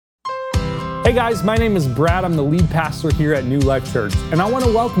Hey guys, my name is Brad. I'm the lead pastor here at New Life Church, and I want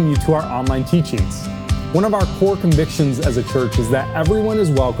to welcome you to our online teachings. One of our core convictions as a church is that everyone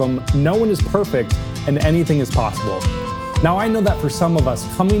is welcome, no one is perfect, and anything is possible. Now, I know that for some of us,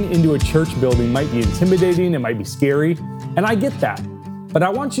 coming into a church building might be intimidating, it might be scary, and I get that. But I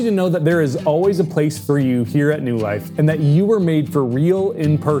want you to know that there is always a place for you here at New Life, and that you were made for real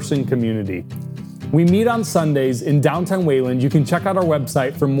in-person community. We meet on Sundays in downtown Wayland. You can check out our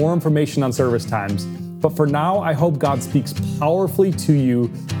website for more information on service times. But for now, I hope God speaks powerfully to you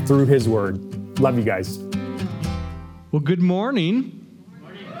through His Word. Love you guys. Well, good morning.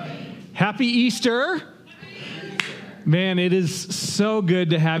 Happy Easter. Man, it is so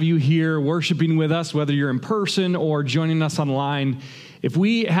good to have you here worshiping with us, whether you're in person or joining us online. If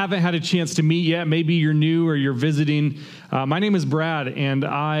we haven't had a chance to meet yet, maybe you're new or you're visiting. My name is Brad, and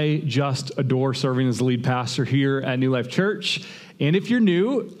I just adore serving as the lead pastor here at New Life Church. And if you're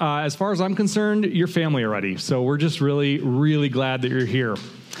new, as far as I'm concerned, you're family already. So we're just really, really glad that you're here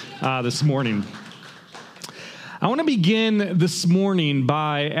this morning. I want to begin this morning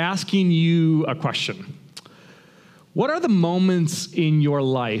by asking you a question. What are the moments in your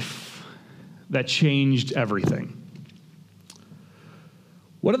life that changed everything?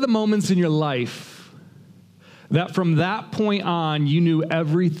 What are the moments in your life that from that point on, you knew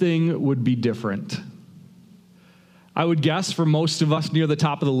everything would be different? I would guess for most of us, near the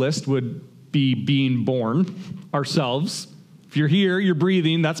top of the list would be being born ourselves. If you're here, you're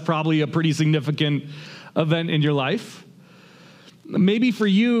breathing, that's probably a pretty significant event in your life. Maybe for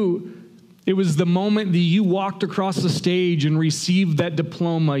you, it was the moment that you walked across the stage and received that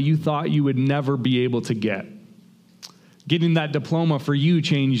diploma you thought you would never be able to get. Getting that diploma for you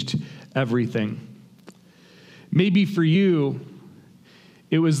changed everything. Maybe for you,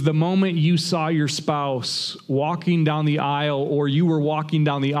 it was the moment you saw your spouse walking down the aisle, or you were walking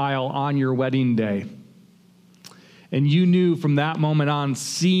down the aisle on your wedding day. And you knew from that moment on,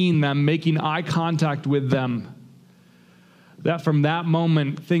 seeing them, making eye contact with them, that from that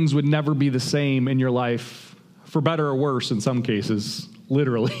moment, things would never be the same in your life, for better or worse in some cases,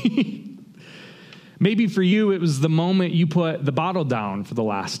 literally. Maybe for you, it was the moment you put the bottle down for the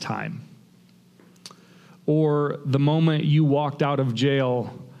last time. Or the moment you walked out of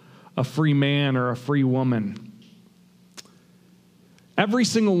jail a free man or a free woman. Every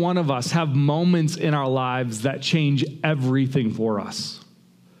single one of us have moments in our lives that change everything for us.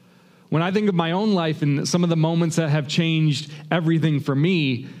 When I think of my own life and some of the moments that have changed everything for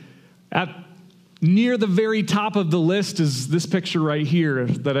me, at near the very top of the list is this picture right here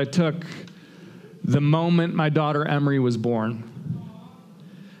that I took the moment my daughter Emery was born.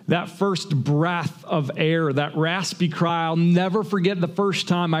 That first breath of air, that raspy cry, I'll never forget the first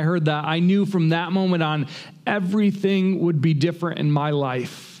time I heard that. I knew from that moment on, everything would be different in my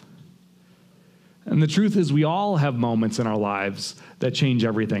life. And the truth is, we all have moments in our lives that change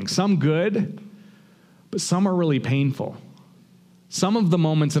everything. Some good, but some are really painful. Some of the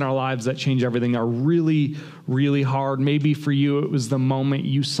moments in our lives that change everything are really, really hard. Maybe for you, it was the moment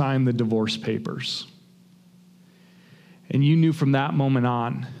you signed the divorce papers. And you knew from that moment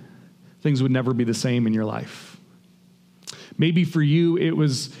on, things would never be the same in your life. Maybe for you, it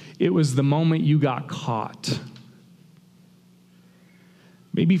was the moment you got caught.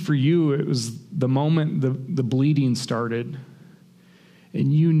 Maybe for you, it was the moment the bleeding started,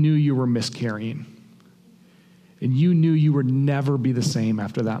 and you knew you were miscarrying. And you knew you would never be the same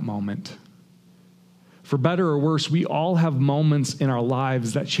after that moment. For better or worse, we all have moments in our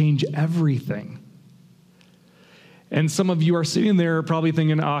lives that change everything. And some of you are sitting there probably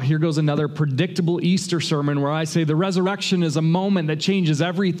thinking, here goes another predictable Easter sermon where I say the resurrection is a moment that changes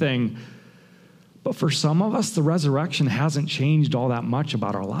everything. But for some of us, the resurrection hasn't changed all that much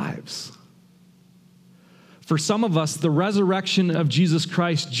about our lives. For some of us, the resurrection of Jesus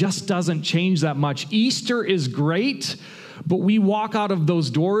Christ just doesn't change that much. Easter is great, but we walk out of those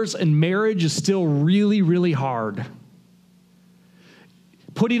doors and marriage is still really, really hard.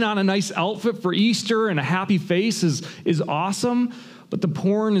 Putting on a nice outfit for Easter and a happy face is awesome, but the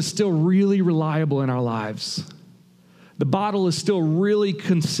porn is still really reliable in our lives. The bottle is still really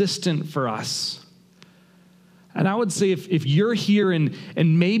consistent for us. And I would say if you're here and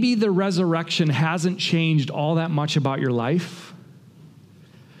maybe the resurrection hasn't changed all that much about your life,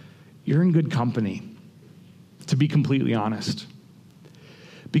 you're in good company, to be completely honest.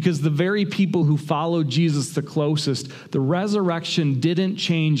 Because the very people who followed Jesus the closest, the resurrection didn't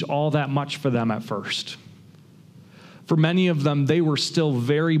change all that much for them at first. For many of them, they were still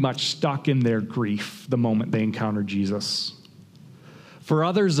very much stuck in their grief the moment they encountered Jesus. For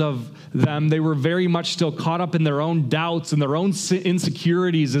others of them, they were very much still caught up in their own doubts and their own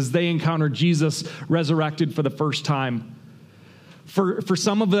insecurities as they encountered Jesus resurrected for the first time. For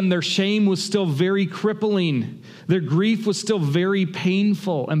some of them, their shame was still very crippling. Their grief was still very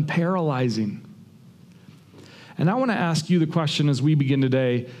painful and paralyzing. And I want to ask you the question as we begin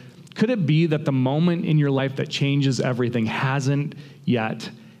today, could it be that the moment in your life that changes everything hasn't yet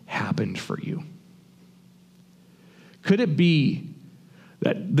happened for you? Could it be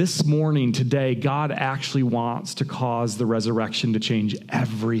that this morning, today, God actually wants to cause the resurrection to change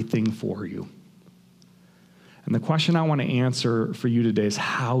everything for you? And the question I want to answer for you today is,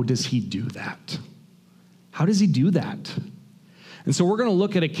 how does he do that? How does he do that? And so we're going to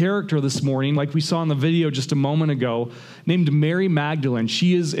look at a character this morning, like we saw in the video just a moment ago, named Mary Magdalene.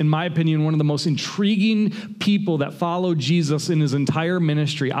 She is, in my opinion, one of the most intriguing people that followed Jesus in his entire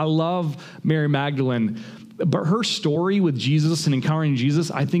ministry. I love Mary Magdalene. But her story with Jesus and encountering Jesus,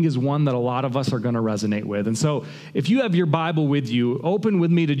 I think, is one that a lot of us are going to resonate with. And so if you have your Bible with you, open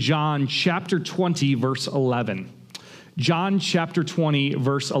with me to John chapter 20, verse 11. John chapter 20,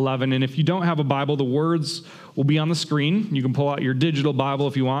 verse 11. And if you don't have a Bible, the words will be on the screen. You can pull out your digital Bible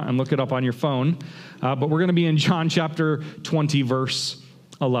if you want and look it up on your phone. But we're going to be in John chapter 20, verse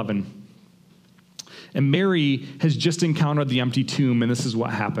 11. And Mary has just encountered the empty tomb, and this is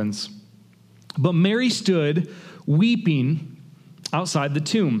what happens. But Mary stood weeping outside the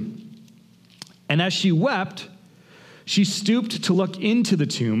tomb. And as she wept, she stooped to look into the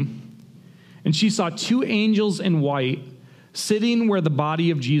tomb, and she saw two angels in white sitting where the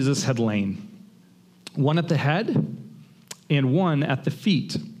body of Jesus had lain, one at the head and one at the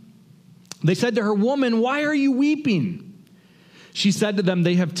feet. They said to her, "Woman, why are you weeping?" She said to them,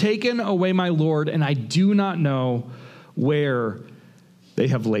 "They have taken away my Lord, and I do not know where they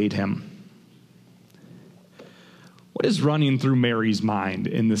have laid him." What is running through Mary's mind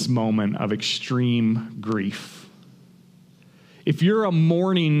in this moment of extreme grief? If you're a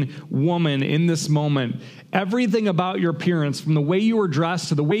mourning woman in this moment, everything about your appearance, from the way you were dressed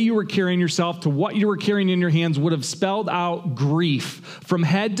to the way you were carrying yourself to what you were carrying in your hands, would have spelled out grief. From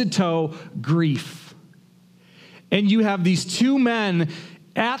head to toe, grief. And you have these two men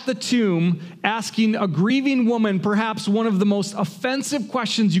at the tomb asking a grieving woman perhaps one of the most offensive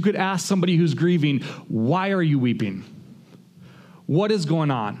questions you could ask somebody who's grieving. Why are you weeping? What is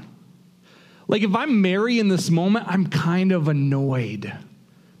going on? Like, if I'm Mary in this moment, I'm kind of annoyed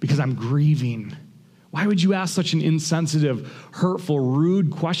because I'm grieving. Why would you ask such an insensitive, hurtful,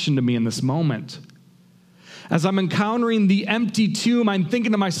 rude question to me in this moment? As I'm encountering the empty tomb, I'm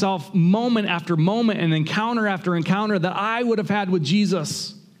thinking to myself moment after moment and encounter after encounter that I would have had with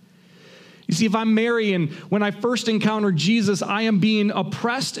Jesus. You see, if I'm Mary and when I first encountered Jesus, I am being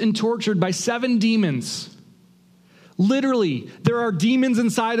oppressed and tortured by 7 demons. Literally, there are demons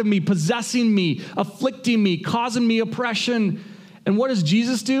inside of me, possessing me, afflicting me, causing me oppression. And what does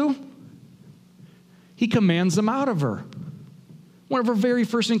Jesus do? He commands them out of her. One of her very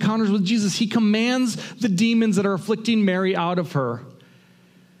first encounters with Jesus, he commands the demons that are afflicting Mary out of her.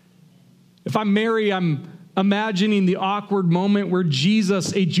 If I'm Mary, I'm imagining the awkward moment where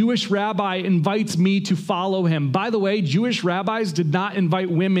Jesus, a Jewish rabbi, invites me to follow him. By the way, Jewish rabbis did not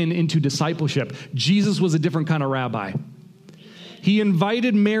invite women into discipleship. Jesus was a different kind of rabbi. He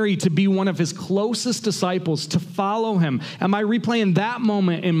invited Mary to be one of his closest disciples, to follow him. Am I replaying that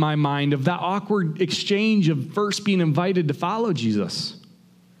moment in my mind of that awkward exchange of first being invited to follow Jesus?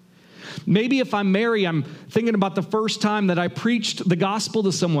 Maybe if I'm Mary, I'm thinking about the first time that I preached the gospel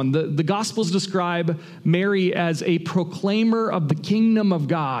to someone. The Gospels describe Mary as a proclaimer of the kingdom of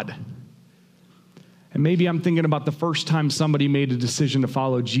God. And maybe I'm thinking about the first time somebody made a decision to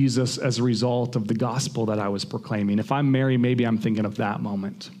follow Jesus as a result of the gospel that I was proclaiming. If I'm Mary, maybe I'm thinking of that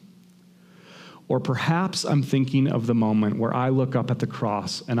moment. Or perhaps I'm thinking of the moment where I look up at the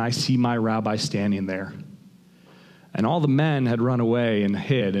cross and I see my rabbi standing there. And all the men had run away and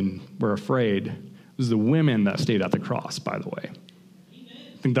hid and were afraid. It was the women that stayed at the cross, by the way.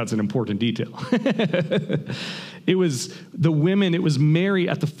 I think that's an important detail. It was the women, it was Mary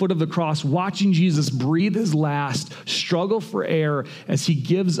at the foot of the cross watching Jesus breathe his last, struggle for air as he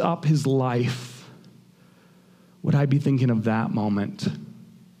gives up his life. Would I be thinking of that moment?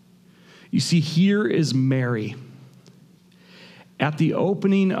 You see, here is Mary at the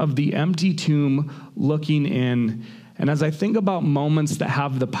opening of the empty tomb looking in. And as I think about moments that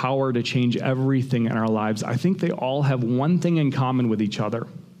have the power to change everything in our lives, I think they all have one thing in common with each other.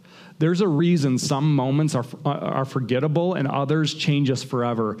 There's a reason some moments are forgettable and others change us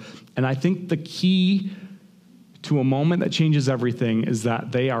forever. And I think the key to a moment that changes everything is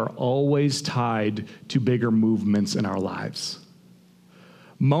that they are always tied to bigger movements in our lives.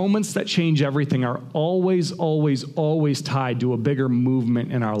 Moments that change everything are always, always, always tied to a bigger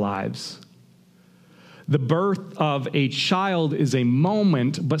movement in our lives. The birth of a child is a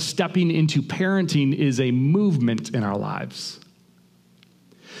moment, but stepping into parenting is a movement in our lives.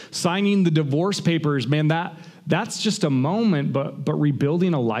 Signing the divorce papers, man, that's just a moment, but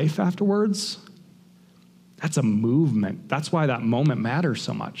rebuilding a life afterwards, that's a movement. That's why that moment matters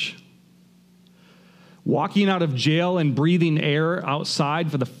so much. Walking out of jail and breathing air outside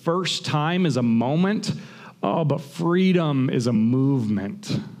for the first time is a moment. Oh, but freedom is a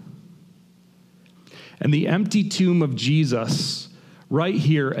movement. And the empty tomb of Jesus, right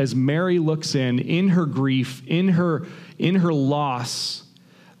here, as Mary looks in her grief, in her loss,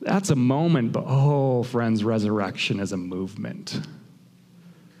 that's a moment. But oh, friends, resurrection is a movement.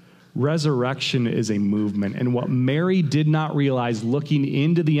 Resurrection is a movement. And what Mary did not realize looking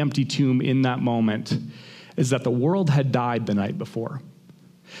into the empty tomb in that moment is that the world had died the night before,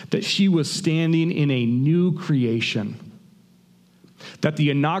 that she was standing in a new creation, that the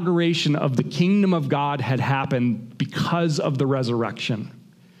inauguration of the kingdom of God had happened because of the resurrection,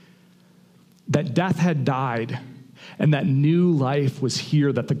 that death had died, and that new life was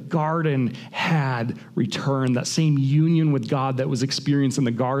here, that the garden had returned. That same union with God that was experienced in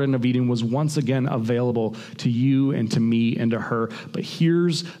the Garden of Eden was once again available to you and to me and to her. But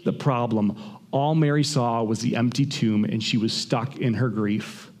here's the problem. All Mary saw was the empty tomb, and she was stuck in her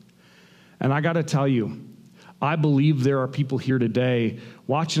grief. And I got to tell you, I believe there are people here today,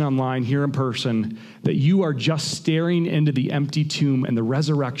 watching online, here in person, that you are just staring into the empty tomb, and the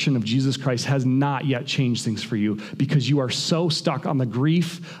resurrection of Jesus Christ has not yet changed things for you because you are so stuck on the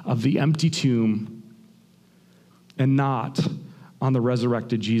grief of the empty tomb and not on the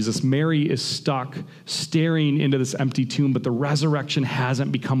resurrected Jesus. Mary is stuck staring into this empty tomb, but the resurrection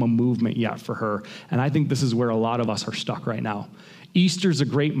hasn't become a movement yet for her. And I think this is where a lot of us are stuck right now. Easter's a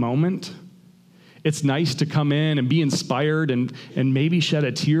great moment. It's nice to come in and be inspired and maybe shed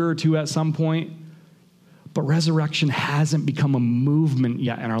a tear or two at some point. But resurrection hasn't become a movement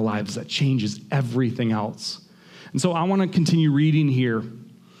yet in our lives that changes everything else. And so I want to continue reading here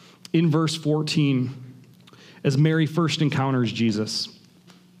in verse 14 as Mary first encounters Jesus.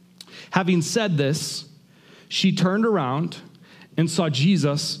 Having said this, she turned around and saw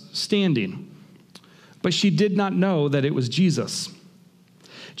Jesus standing, but she did not know that it was Jesus.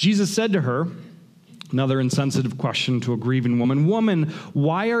 Jesus said to her, another insensitive question to a grieving woman, "Woman,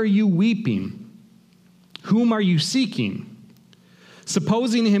 why are you weeping? Whom are you seeking?"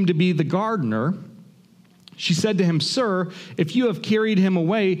 Supposing him to be the gardener, she said to him, "Sir, if you have carried him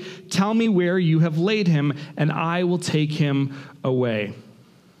away, tell me where you have laid him, and I will take him away."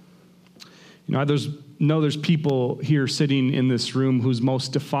 You know, there's people here sitting in this room whose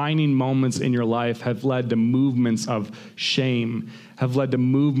most defining moments in your life have led to movements of shame, have led to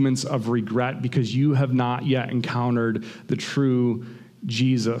movements of regret because you have not yet encountered the true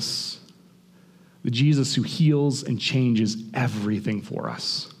Jesus, the Jesus who heals and changes everything for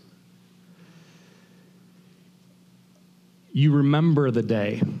us. You remember the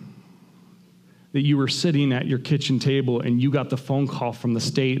day that you were sitting at your kitchen table and you got the phone call from the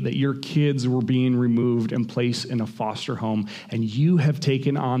state that your kids were being removed and placed in a foster home, and you have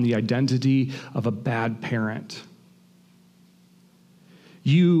taken on the identity of a bad parent.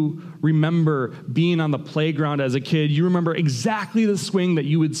 You remember being on the playground as a kid. You remember exactly the swing that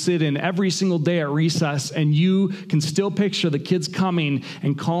you would sit in every single day at recess, and you can still picture the kids coming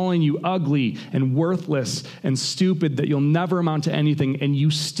and calling you ugly and worthless and stupid, that you'll never amount to anything, and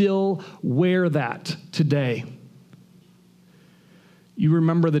you still wear that today. You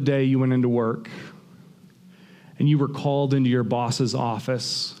remember the day you went into work and you were called into your boss's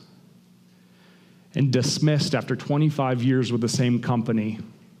office and dismissed after 25 years with the same company,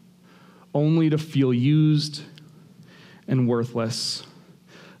 only to feel used and worthless.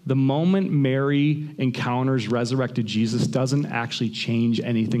 The moment Mary encounters resurrected Jesus doesn't actually change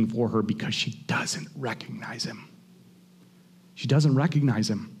anything for her because she doesn't recognize him. She doesn't recognize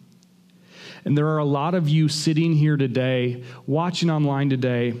him. And there are a lot of you sitting here today, watching online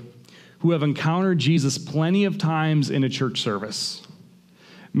today, who have encountered Jesus plenty of times in a church service.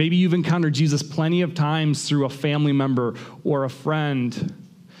 Maybe you've encountered Jesus plenty of times through a family member or a friend.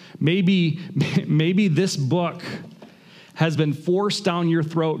 Maybe this book has been forced down your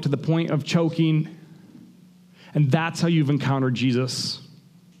throat to the point of choking, and that's how you've encountered Jesus.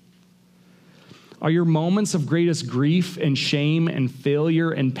 Are your moments of greatest grief and shame and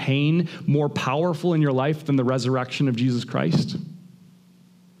failure and pain more powerful in your life than the resurrection of Jesus Christ?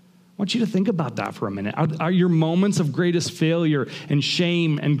 I want you to think about that for a minute. Are your moments of greatest failure and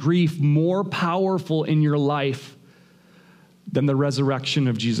shame and grief more powerful in your life than the resurrection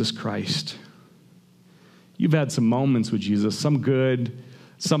of Jesus Christ. You've had some moments with Jesus, some good,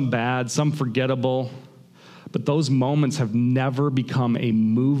 some bad, some forgettable, but those moments have never become a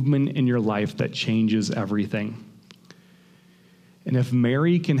movement in your life that changes everything. And if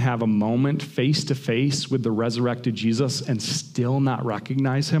Mary can have a moment face to face with the resurrected Jesus and still not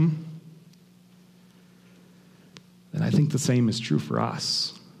recognize him, then I think the same is true for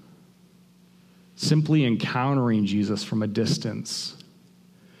us. Simply encountering Jesus from a distance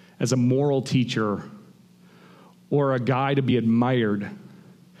as a moral teacher or a guy to be admired,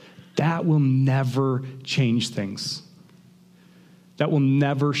 that will never change things. That will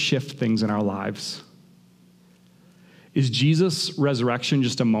never shift things in our lives. Is Jesus' resurrection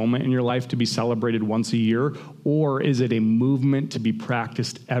just a moment in your life to be celebrated once a year, or is it a movement to be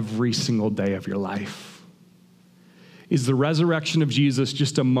practiced every single day of your life? Is the resurrection of Jesus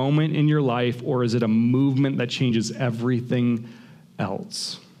just a moment in your life, or is it a movement that changes everything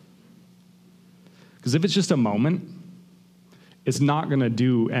else? Because if it's just a moment, it's not going to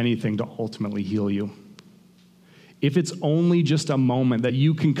do anything to ultimately heal you. If it's only just a moment that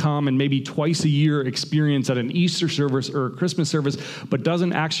you can come and maybe twice a year experience at an Easter service or a Christmas service, but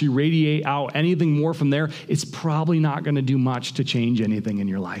doesn't actually radiate out anything more from there, it's probably not going to do much to change anything in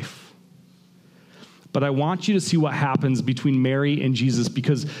your life. But I want you to see what happens between Mary and Jesus,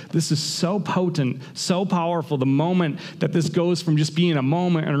 because this is so potent, so powerful, the moment that this goes from just being a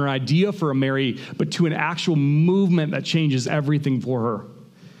moment and an idea for a Mary, but to an actual movement that changes everything for her.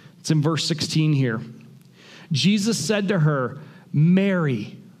 It's in verse 16 here. Jesus said to her,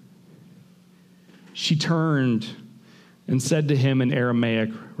 "Mary." She turned and said to him in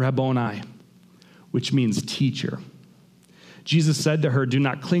Aramaic, "Rabboni," which means teacher. Jesus said to her, "Do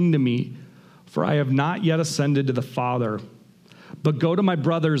not cling to me, for I have not yet ascended to the Father. But go to my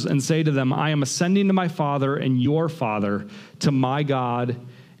brothers and say to them, I am ascending to my Father and your Father, to my God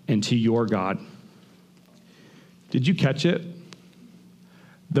and to your God." Did you catch it?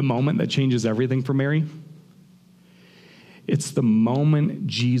 The moment that changes everything for Mary? It's the moment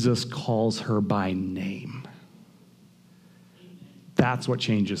Jesus calls her by name. That's what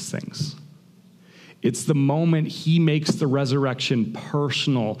changes things. It's the moment he makes the resurrection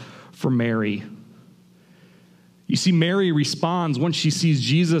personal for Mary. You see, Mary responds once she sees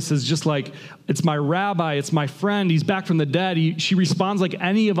Jesus as just like, it's my rabbi, it's my friend, he's back from the dead. She responds like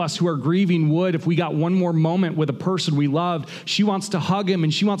any of us who are grieving would if we got one more moment with a person we loved. She wants to hug him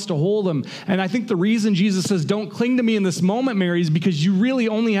and she wants to hold him. And I think the reason Jesus says, don't cling to me in this moment, Mary, is because you really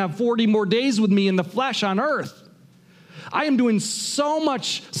only have 40 more days with me in the flesh on earth. I am doing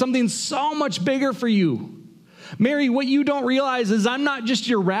something so much bigger for you. Mary, what you don't realize is I'm not just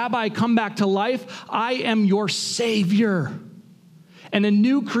your rabbi come back to life. I am your Savior. And a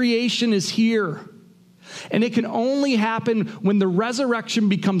new creation is here. And it can only happen when the resurrection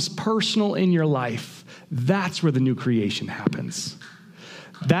becomes personal in your life. That's where the new creation happens.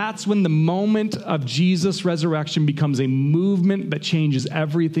 That's when the moment of Jesus' resurrection becomes a movement that changes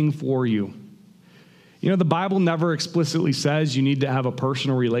everything for you. You know, the Bible never explicitly says you need to have a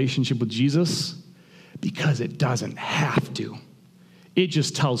personal relationship with Jesus, because it doesn't have to. It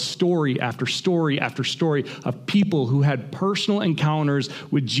just tells story after story after story of people who had personal encounters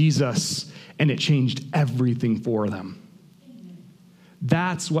with Jesus, and it changed everything for them.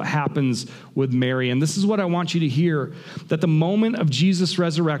 That's what happens with Mary. And this is what I want you to hear, that the moment of Jesus'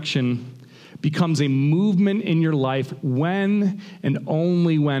 resurrection becomes a movement in your life when and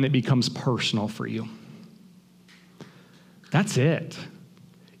only when it becomes personal for you. That's it.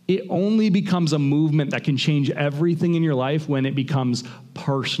 It only becomes a movement that can change everything in your life when it becomes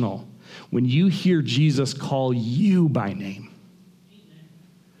personal. When you hear Jesus call you by name.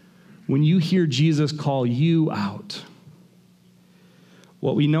 When you hear Jesus call you out.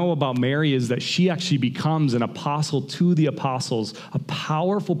 What we know about Mary is that she actually becomes an apostle to the apostles, a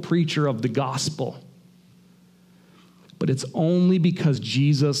powerful preacher of the gospel. But it's only because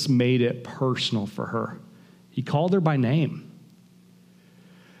Jesus made it personal for her. He called her by name.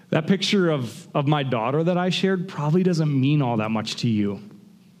 That picture of my daughter that I shared probably doesn't mean all that much to you.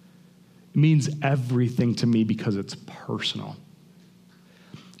 It means everything to me because it's personal.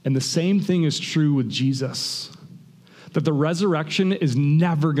 And the same thing is true with Jesus. That the resurrection is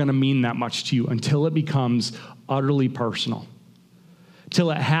never going to mean that much to you until it becomes utterly personal. Till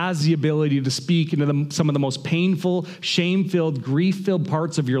it has the ability to speak into some of the most painful, shame-filled, grief-filled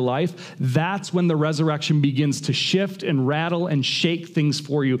parts of your life. That's when the resurrection begins to shift and rattle and shake things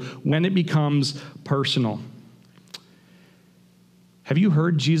for you, when it becomes personal. Have you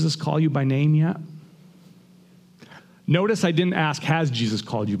heard Jesus call you by name yet? Notice I didn't ask, has Jesus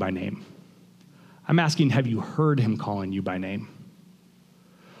called you by name? I'm asking, have you heard him calling you by name?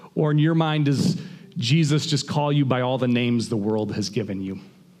 Or in your mind, does Jesus just call you by all the names the world has given you?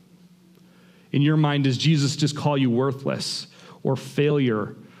 In your mind, does Jesus just call you worthless or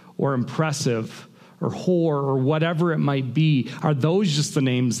failure or impressive or whore or whatever it might be? Are those just the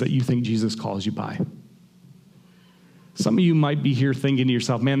names that you think Jesus calls you by? Some of you might be here thinking to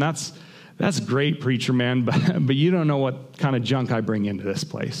yourself, man, that's great, preacher man, but you don't know what kind of junk I bring into this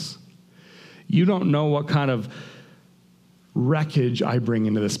place. You don't know what kind of wreckage I bring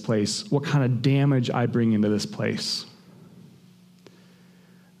into this place, what kind of damage I bring into this place.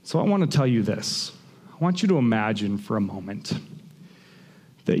 So I want to tell you this. I want you to imagine for a moment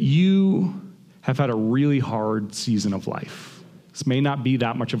that you have had a really hard season of life. This may not be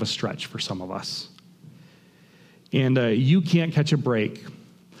that much of a stretch for some of us. And you can't catch a break.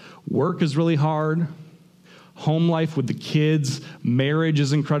 Work is really hard. Home life with the kids, marriage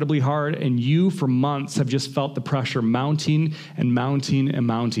is incredibly hard, and you for months have just felt the pressure mounting and mounting and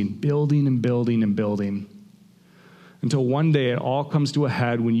mounting, building and building and building, until one day it all comes to a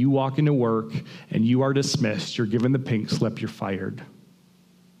head when you walk into work and you are dismissed, you're given the pink slip, you're fired.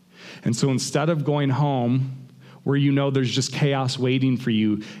 And so instead of going home where you know there's just chaos waiting for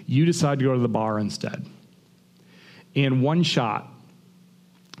you, you decide to go to the bar instead. And one shot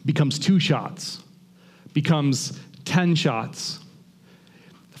becomes 2 shots, becomes 10 shots,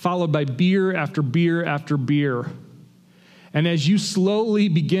 followed by beer after beer after beer. And as you slowly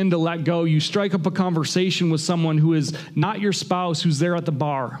begin to let go, you strike up a conversation with someone who is not your spouse, who's there at the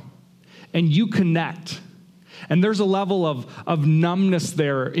bar, and you connect. And there's a level of numbness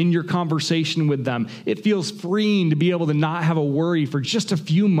there in your conversation with them. It feels freeing to be able to not have a worry for just a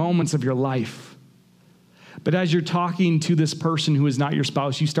few moments of your life. But as you're talking to this person who is not your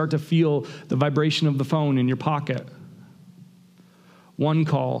spouse, you start to feel the vibration of the phone in your pocket. 1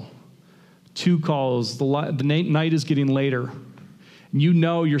 call, 2 calls, the night is getting later. You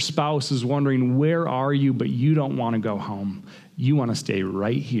know your spouse is wondering, where are you? But you don't want to go home. You want to stay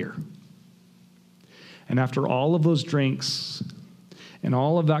right here. And after all of those drinks and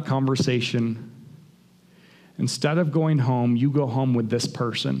all of that conversation, instead of going home, you go home with this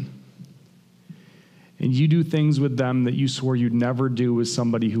person. And you do things with them that you swore you'd never do with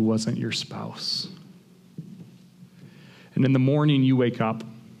somebody who wasn't your spouse. And in the morning, you wake up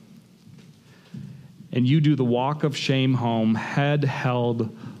and you do the walk of shame home, head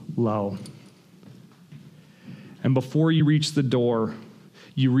held low. And before you reach the door,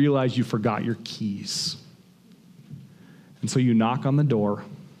 you realize you forgot your keys. And so you knock on the door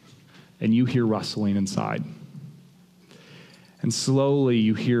and you hear rustling inside. And slowly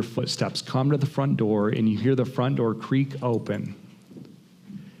you hear footsteps come to the front door, and you hear the front door creak open.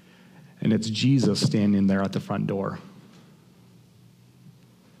 And it's Jesus standing there at the front door.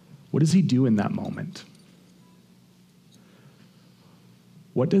 What does he do in that moment?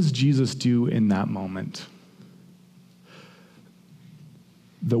 What does Jesus do in that moment?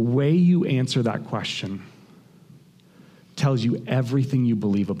 The way you answer that question tells you everything you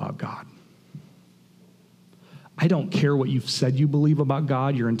believe about God. I don't care what you've said you believe about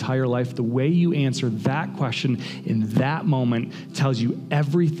God your entire life. The way you answer that question in that moment tells you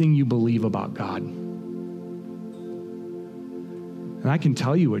everything you believe about God. And I can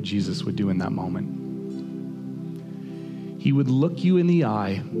tell you what Jesus would do in that moment. He would look you in the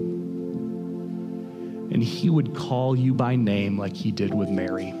eye, and he would call you by name like he did with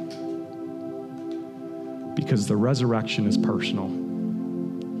Mary. Because the resurrection is personal.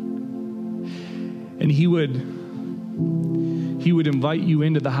 And he would invite you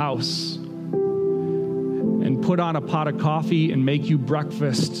into the house and put on a pot of coffee and make you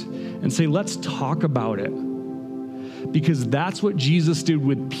breakfast and say, let's talk about it. Because that's what Jesus did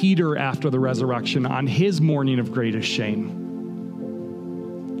with Peter after the resurrection on his morning of greatest shame.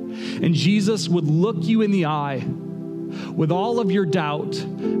 And Jesus would look you in the eye with all of your doubt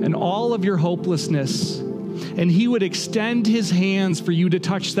and all of your hopelessness, and he would extend his hands for you to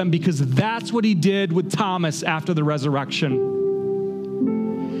touch them, because that's what he did with Thomas after the resurrection.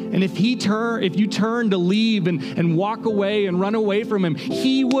 And if you turn to leave and walk away and run away from him,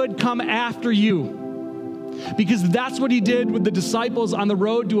 he would come after you. Because that's what he did with the disciples on the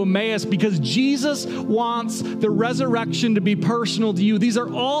road to Emmaus, because Jesus wants the resurrection to be personal to you. These are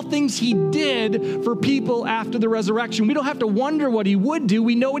all things he did for people after the resurrection. We don't have to wonder what he would do.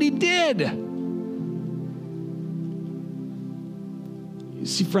 We know what he did. You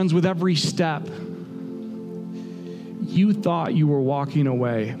see, friends, with every step, you thought you were walking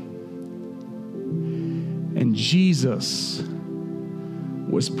away, and Jesus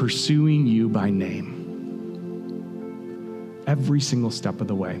was pursuing you by name every single step of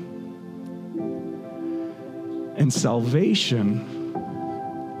the way. And salvation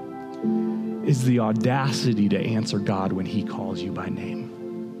is the audacity to answer God when he calls you by name.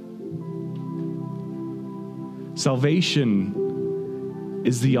 Salvation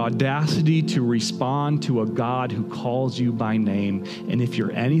is the audacity to respond to a God who calls you by name. And if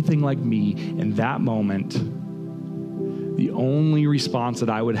you're anything like me, in that moment, the only response that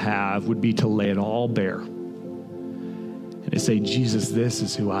I would have would be to lay it all bare. And to say, Jesus, this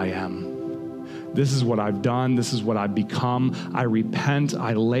is who I am. This is what I've done. This is what I've become. I repent.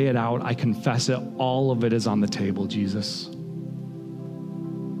 I lay it out. I confess it. All of it is on the table, Jesus.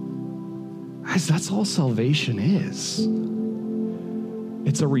 Guys, that's all salvation is.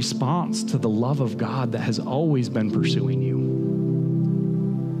 It's a response to the love of God that has always been pursuing you.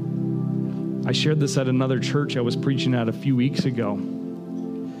 I shared this at another church I was preaching at a few weeks ago.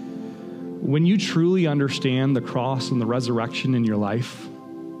 When you truly understand the cross and the resurrection in your life,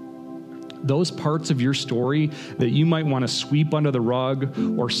 those parts of your story that you might want to sweep under the rug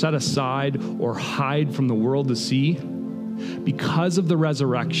or set aside or hide from the world to see, because of the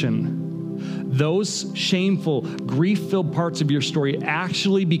resurrection, those shameful, grief-filled parts of your story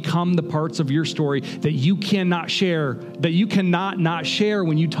actually become the parts of your story that you cannot share, that you cannot not share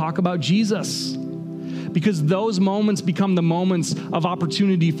when you talk about Jesus. Because those moments become the moments of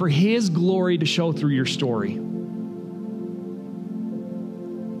opportunity for his glory to show through your story.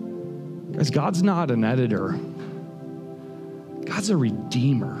 Guys, God's not an editor. God's a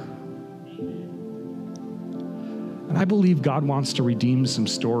redeemer. And I believe God wants to redeem some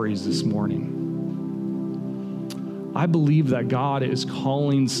stories this morning. I believe that God is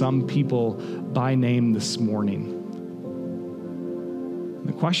calling some people by name this morning.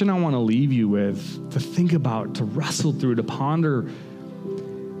 The question I want to leave you with, to think about, to wrestle through, to ponder,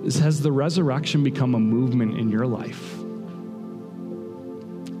 is, has the resurrection become a movement in your life?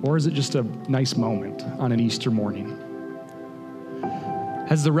 Or is it just a nice moment on an Easter morning?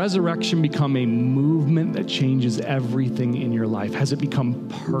 Has the resurrection become a movement that changes everything in your life? Has it become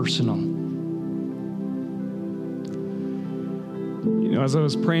personal? You know, as I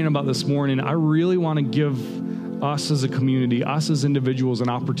was praying about this morning, I really want to give us as a community, us as individuals, an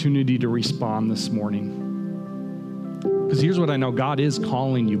opportunity to respond this morning. Because here's what I know, God is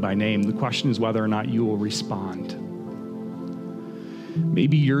calling you by name. The question is whether or not you will respond.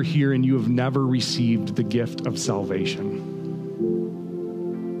 Maybe you're here and you have never received the gift of salvation.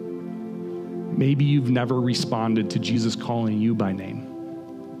 Maybe you've never responded to Jesus calling you by name.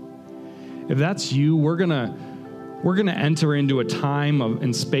 If that's you, we're gonna enter into a time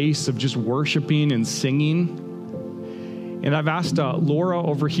and space of just worshiping and singing. And I've asked Laura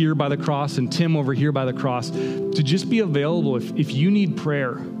over here by the cross and Tim over here by the cross to just be available if you need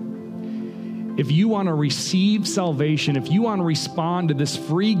prayer. If you want to receive salvation, if you want to respond to this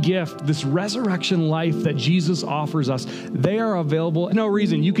free gift, this resurrection life that Jesus offers us, they are available. No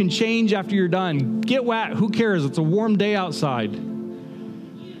reason. You can change after you're done. Get wet. Who cares? It's a warm day outside.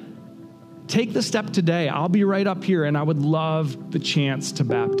 Take the step today. I'll be right up here, and I would love the chance to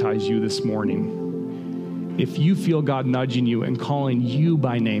baptize you this morning. If you feel God nudging you and calling you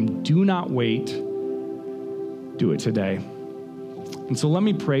by name, do not wait. Do it today. And so let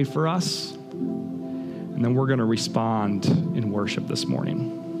me pray for us. And then we're going to respond in worship this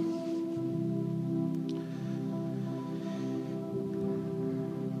morning.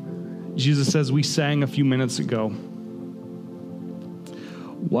 Jesus says, we sang a few minutes ago,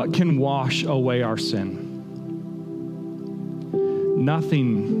 what can wash away our sin?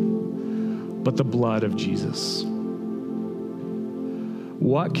 Nothing but the blood of Jesus.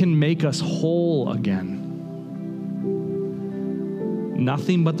 What can make us whole again?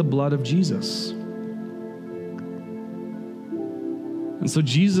 Nothing but the blood of Jesus. And so,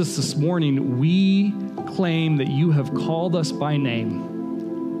 Jesus, this morning, we claim that you have called us by name.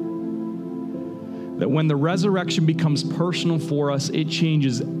 That when the resurrection becomes personal for us, it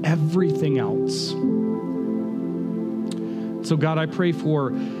changes everything else. So, God, I pray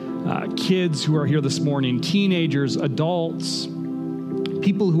for kids who are here this morning, teenagers, adults,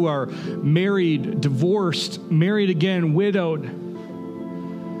 people who are married, divorced, married again, widowed.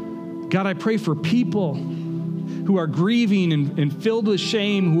 God, I pray for people who are grieving and filled with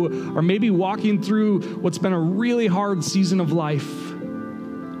shame, who are maybe walking through what's been a really hard season of life.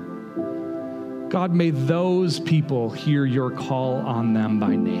 God, may those people hear your call on them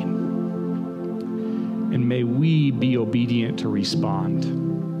by name. And may we be obedient to respond.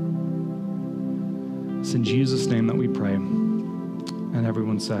 It's in Jesus' name that we pray. And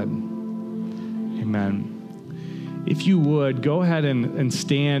everyone said, amen. if you would, go ahead and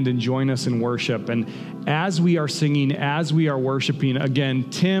stand and join us in worship. And as we are singing, as we are worshiping, again,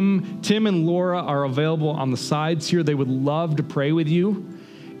 Tim and Laura are available on the sides here. They would love to pray with you.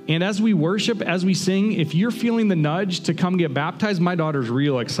 And as we worship, as we sing, if you're feeling the nudge to come get baptized, my daughter's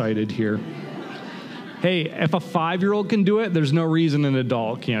real excited here. Hey, if a 5-year-old can do it, there's no reason an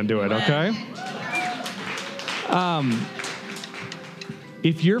adult can't do it, okay?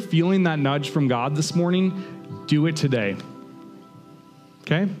 If you're feeling that nudge from God this morning, do it today.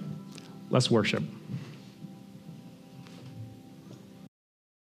 Okay? Let's worship.